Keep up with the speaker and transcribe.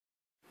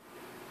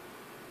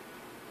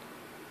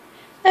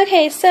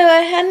Okay, so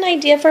I had an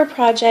idea for a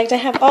project. I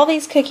have all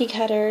these cookie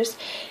cutters,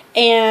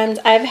 and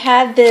I've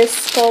had this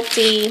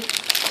sculpty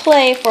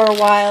clay for a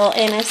while,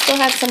 and I still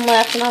had some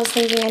left, and I was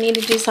thinking I need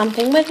to do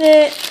something with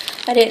it.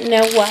 I didn't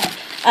know what.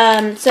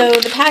 So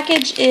the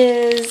package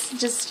is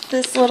just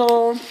this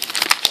little,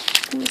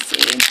 let me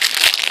see.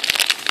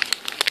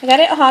 I got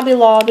it at Hobby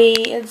Lobby.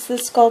 It's the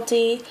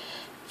Sculpty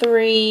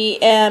 3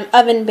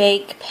 oven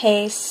bake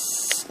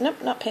paste.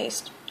 Nope, not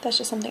paste. That's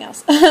just something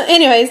else.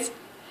 Anyways,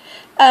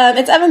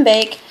 it's oven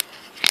bake,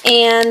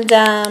 and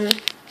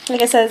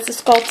like I said, it's the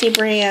Sculpty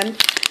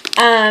brand.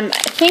 I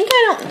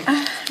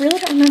really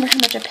don't remember how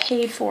much I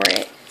paid for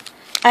it.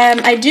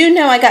 I do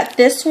know I got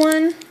this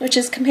one, which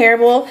is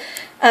comparable,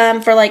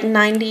 for like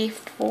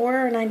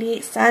 94 or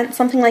 98 cents,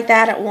 something like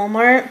that at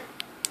Walmart.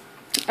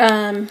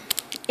 And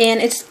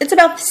it's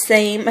about the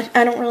same.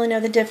 I don't really know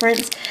the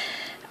difference.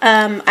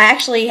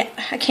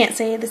 I can't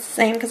say it's the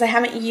same because I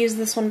haven't used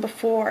this one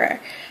before.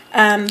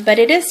 But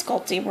it is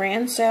Sculpty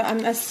brand, so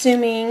I'm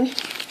assuming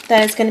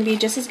that it's going to be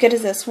just as good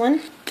as this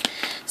one.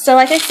 So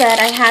like I said,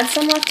 I had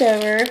some left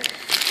over,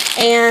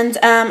 and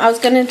I was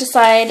going to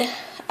decide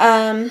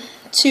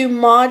to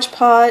Mod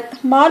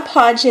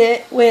Podge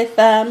it with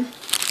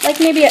like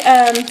maybe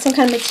some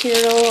kind of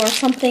material or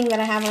something that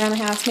I have around the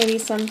house, maybe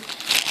some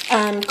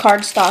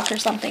cardstock or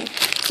something.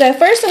 So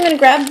first I'm going to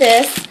grab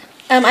this.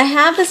 I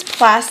have this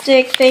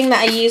plastic thing that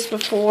I used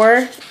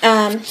before.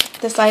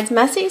 The side's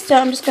messy, so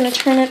I'm just going to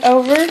turn it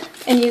over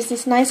and use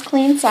this nice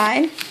clean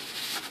side.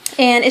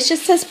 And it's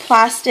just this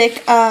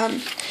plastic. I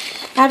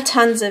have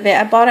tons of it.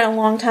 I bought it a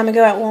long time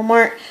ago at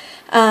Walmart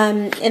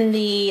in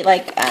the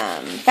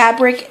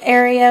fabric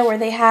area where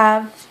they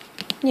have,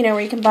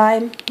 where you can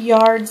buy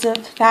yards of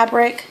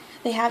fabric.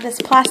 They have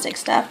this plastic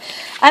stuff.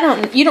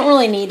 You don't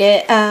really need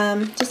it.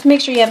 Just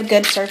make sure you have a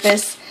good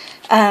surface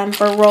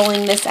for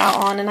rolling this out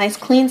on, a nice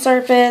clean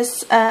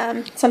surface,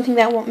 something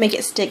that won't make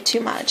it stick too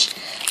much.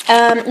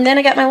 And then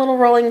I got my little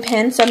rolling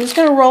pin, so I'm just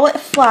going to roll it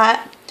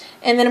flat,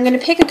 and then I'm going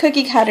to pick a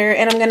cookie cutter,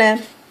 and I'm going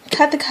to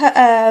cut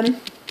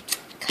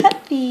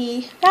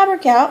the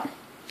fabric out.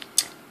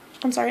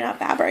 I'm sorry, not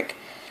fabric.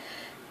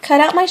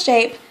 Cut out my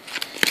shape.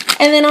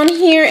 And then on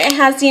here it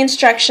has the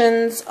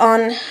instructions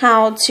on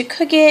how to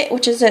cook it,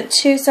 which is at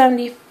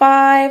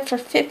 275 for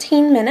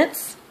 15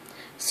 minutes.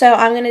 So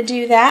I'm going to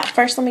do that.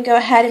 First, let me go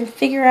ahead and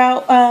figure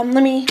out,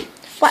 let me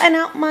flatten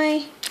out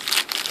my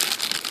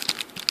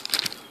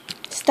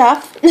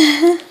stuff,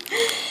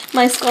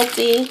 my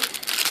Sculpty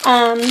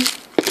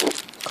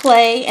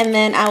clay, and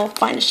then I will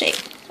find a shape.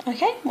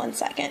 Okay, 1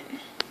 second.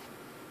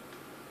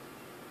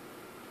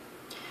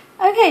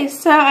 Okay,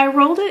 so I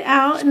rolled it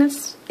out, and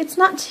it's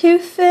not too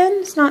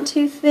thin, it's not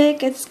too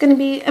thick. It's going to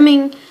be,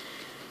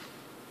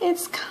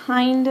 it's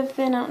kind of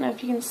thin. I don't know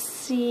if you can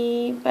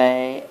see,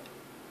 but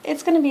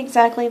it's going to be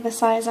exactly the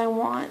size I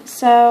want.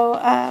 So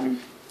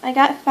I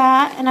got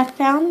that, and I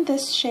found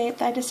this shape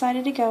that I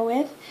decided to go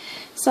with.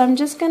 So I'm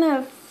just going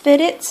to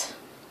fit it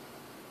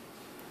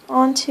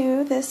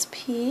onto this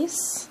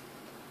piece,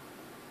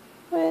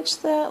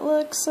 which that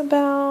looks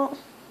about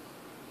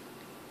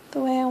the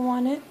way I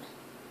want it.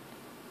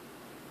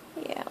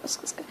 Yeah, this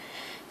looks good.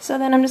 So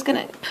then I'm just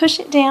going to push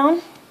it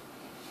down,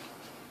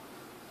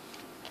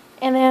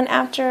 and then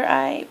after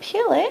I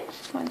peel it,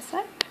 1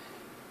 sec.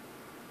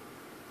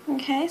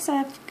 Okay, so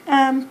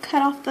I've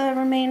cut off the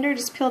remainder,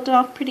 just peeled it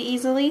off pretty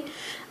easily.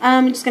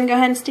 I'm just going to go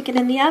ahead and stick it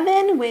in the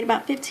oven, wait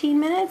about 15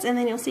 minutes, and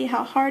then you'll see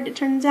how hard it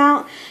turns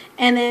out,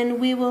 and then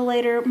we will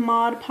later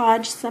Mod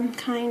Podge some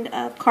kind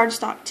of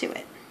cardstock to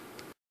it.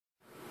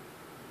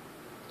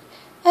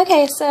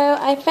 Okay, so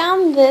I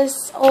found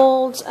this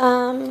old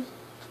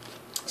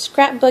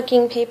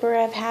scrapbooking paper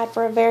I've had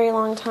for a very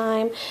long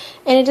time,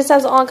 and it just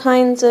has all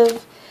kinds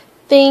of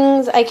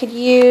things I could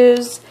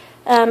use.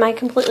 I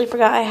completely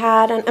forgot I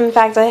had, and in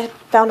fact I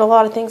found a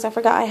lot of things I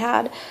forgot I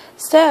had.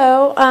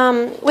 So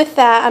with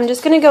that, I'm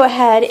just going to go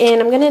ahead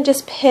and I'm going to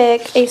just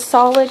pick a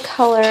solid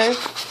color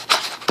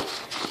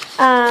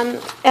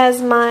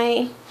as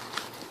my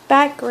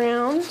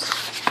background.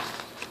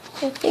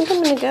 I think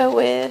I'm going to go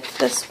with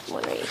this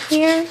one right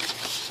here.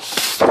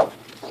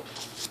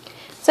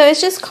 So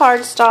it's just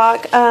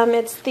cardstock.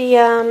 It's the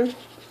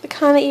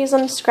kind that you use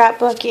on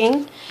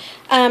scrapbooking.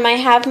 I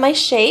have my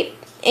shape,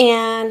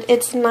 and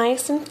it's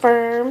nice and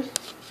firm.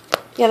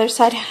 The other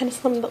side had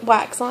some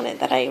wax on it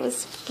that I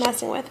was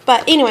messing with.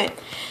 But anyway,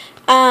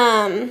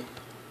 nice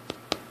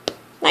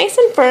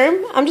and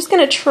firm. I'm just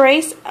going to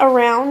trace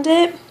around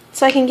it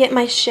so I can get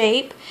my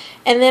shape.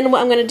 And then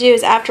what I'm going to do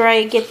is after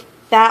I get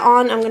that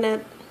on, I'm going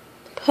to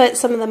put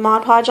some of the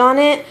Mod Podge on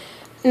it.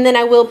 And then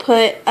I will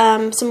put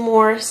some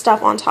more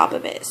stuff on top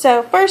of it.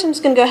 So first I'm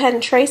just going to go ahead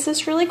and trace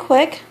this really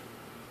quick.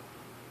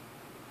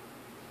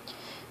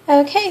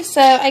 Okay,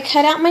 so I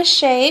cut out my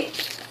shape,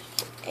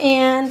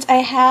 and I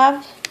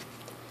have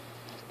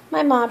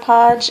my Mod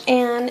Podge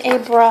and a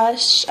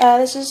brush.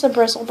 This is a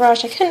bristle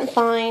brush. I couldn't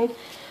find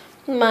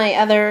my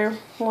other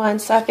one,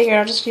 so I figured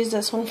I'll just use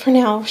this one for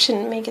now.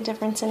 Shouldn't make a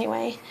difference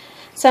anyway.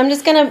 So I'm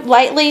just going to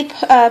lightly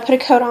put a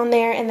coat on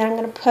there, and then I'm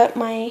going to put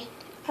my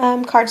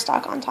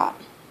cardstock on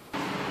top.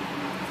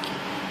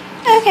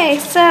 Okay,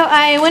 so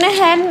I went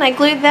ahead and I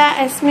glued that,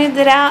 I smoothed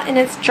it out, and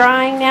it's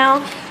drying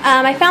now.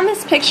 I found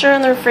this picture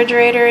in the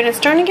refrigerator, and it's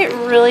starting to get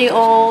really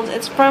old.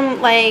 It's from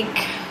like,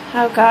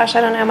 oh gosh,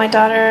 I don't know, my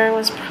daughter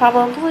was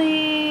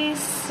probably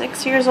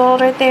 6 years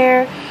old right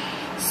there.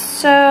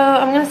 So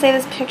I'm going to say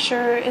this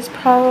picture is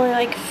probably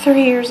like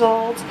 3 years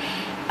old, 2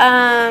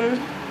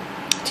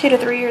 to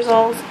 3 years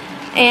old.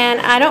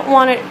 And I don't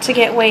want it to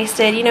get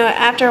wasted. You know,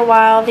 after a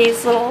while,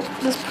 these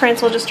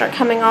prints will just start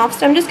coming off.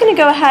 So I'm just going to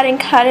go ahead and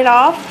cut it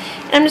off,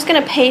 and I'm just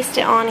going to paste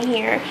it on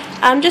here,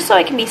 just so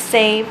it can be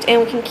saved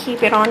and we can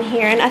keep it on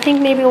here. And I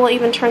think maybe we'll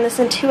even turn this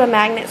into a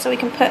magnet so we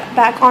can put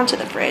back onto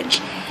the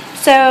fridge.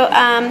 So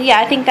yeah,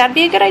 I think that'd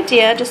be a good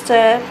idea, just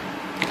to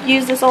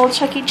use this old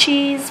Chuck E.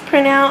 Cheese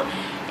printout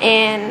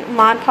and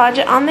Mod Podge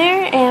it on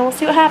there, and we'll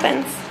see what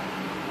happens.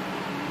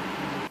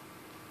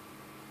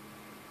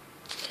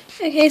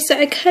 Okay, so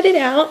I cut it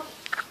out.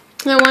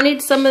 I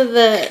wanted some of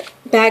the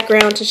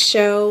background to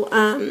show,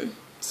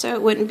 so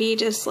it wouldn't be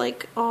just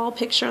like all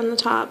picture on the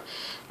top.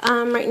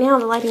 Right now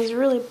the lighting is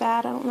really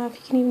bad. I don't know if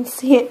you can even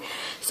see it.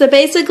 So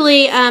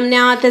basically,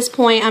 now at this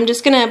point, I'm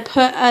just going to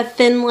put a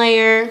thin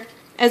layer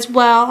as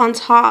well on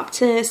top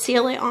to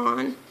seal it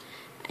on.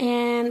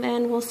 And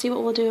then we'll see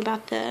what we'll do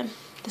about the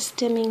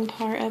stemming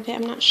part of it.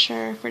 I'm not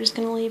sure if we're just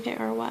going to leave it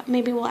or what.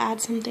 Maybe we'll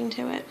add something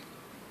to it.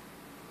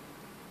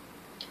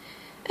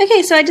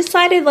 Okay, so I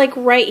decided, like,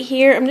 right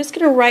here, I'm just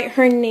going to write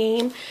her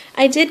name.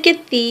 I did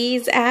get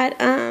these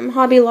at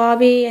Hobby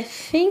Lobby. I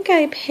think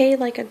I paid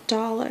like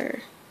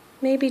 $1,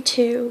 maybe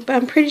 $2, but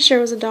I'm pretty sure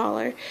it was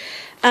 $1.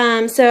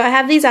 So I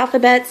have these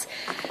alphabets.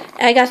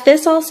 I got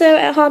this also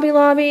at Hobby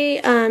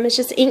Lobby. It's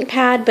just ink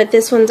pad, but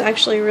this one's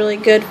actually really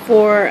good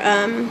for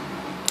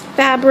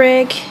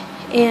fabric,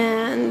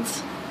 and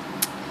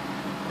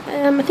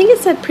I think it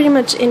said pretty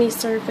much any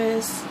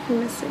surface. Let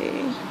me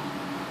see.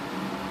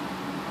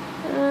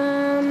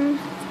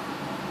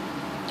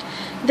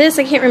 This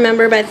I can't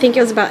remember, but I think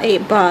it was about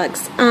 $8.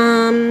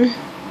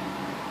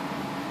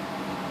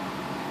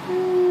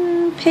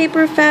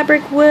 Paper,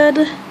 fabric,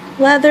 wood,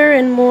 leather,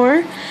 and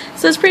more.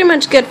 So it's pretty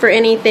much good for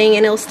anything,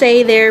 and it'll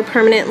stay there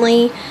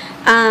permanently.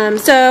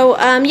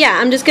 Yeah,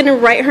 I'm just gonna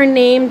write her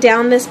name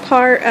down this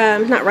part.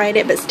 Not write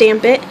it, but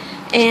stamp it,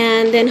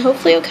 and then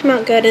hopefully it'll come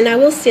out good. And I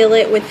will seal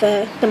it with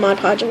the Mod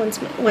Podge one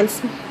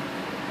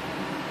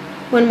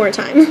more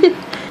time.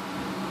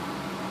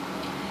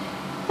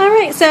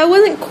 Alright, so I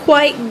wasn't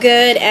quite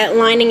good at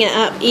lining it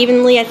up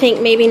evenly. I think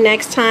maybe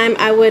next time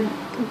I would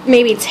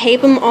maybe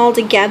tape them all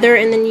together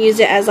and then use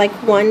it as like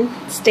one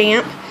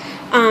stamp,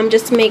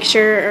 just to make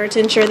sure, or to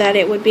ensure that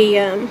it would be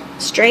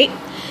straight.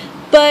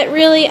 But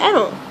really, I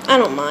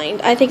don't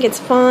mind. I think it's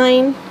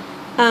fine.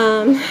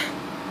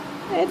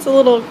 It's a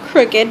little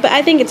crooked, but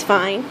I think it's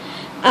fine.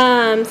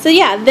 So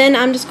yeah, then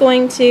I'm just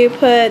going to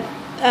put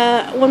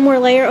one more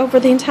layer over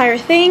the entire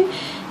thing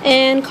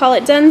and call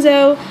it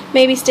donezo.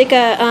 Maybe stick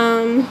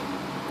a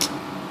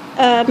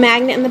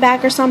magnet in the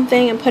back or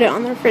something and put it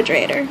on the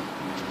refrigerator.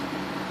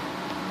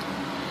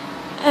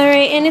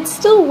 Alright, and it's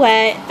still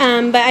wet,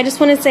 but I just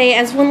want to say,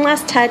 as one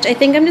last touch, I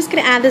think I'm just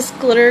going to add this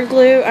glitter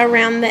glue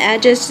around the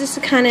edges just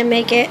to kind of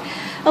make it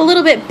a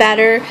little bit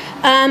better.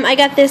 I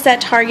got this at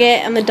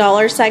Target in the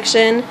dollar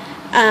section.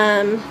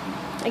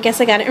 I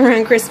guess I got it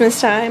around Christmas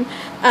time,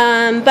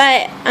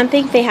 but I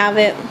think they have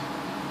it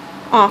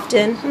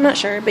often. I'm not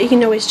sure, but you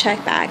can always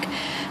check back.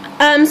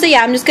 So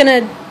yeah, I'm just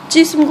gonna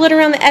do some glitter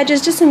around the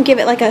edges just to give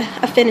it like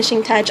a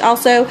finishing touch.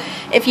 Also,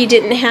 if you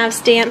didn't have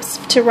stamps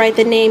to write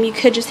the name, you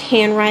could just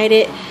hand write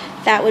it.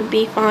 That would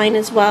be fine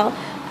as well.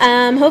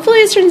 Hopefully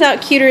this turns out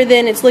cuter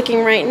than it's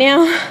looking right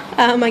now.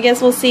 I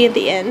guess we'll see at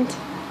the end.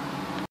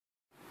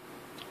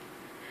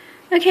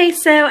 Okay,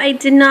 so I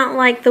did not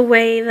like the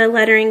way the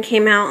lettering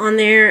came out on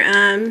there,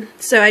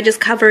 so I just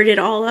covered it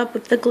all up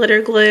with the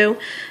glitter glue.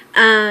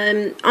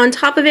 On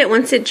top of it,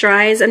 once it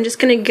dries, I'm just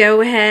going to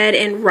go ahead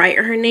and write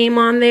her name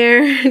on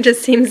there. It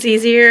just seems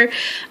easier.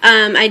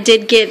 I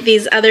did get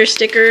these other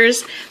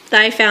stickers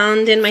that I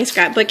found in my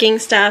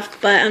scrapbooking stuff,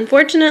 but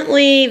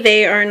unfortunately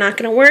they are not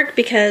going to work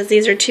because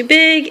these are too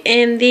big,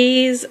 and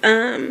these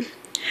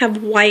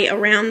have white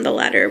around the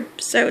letter,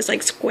 so it's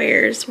like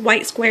squares,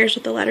 white squares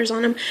with the letters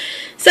on them,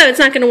 so it's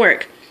not going to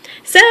work.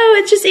 So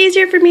it's just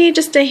easier for me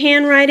just to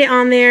hand write it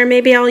on there.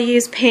 Maybe I'll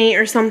use paint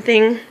or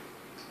something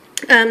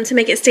to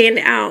make it stand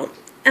out,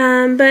 but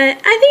I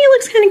think it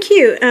looks kind of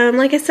cute.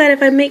 Like I said,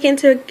 if I make it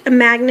into a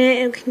magnet,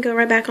 it can go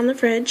right back on the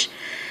fridge.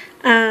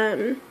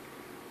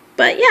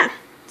 But yeah,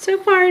 so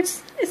far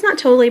it's not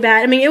totally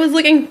bad. I mean, it was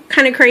looking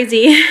kind of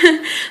crazy,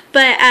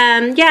 but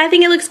yeah, I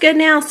think it looks good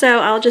now, so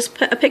I'll just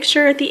put a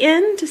picture at the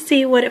end to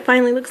see what it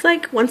finally looks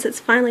like once it's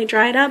finally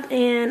dried up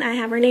and I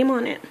have her name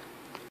on it.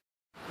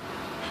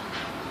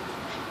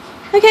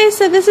 Okay,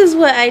 so this is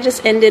what I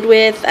just ended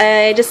with.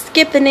 I just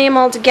skipped the name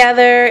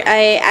altogether.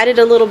 I added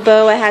a little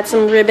bow. I had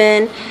some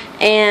ribbon,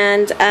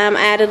 and I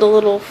added a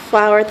little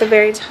flower at the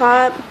very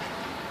top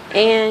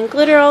and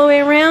glitter all the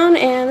way around,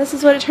 and this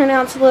is what it turned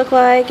out to look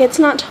like. It's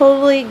not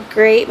totally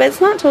great, but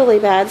it's not totally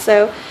bad,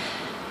 so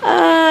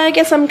I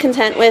guess I'm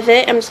content with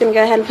it. I'm just going to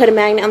go ahead and put a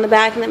magnet on the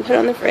back and then put it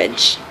on the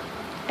fridge.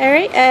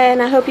 Alright,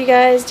 and I hope you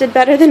guys did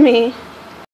better than me.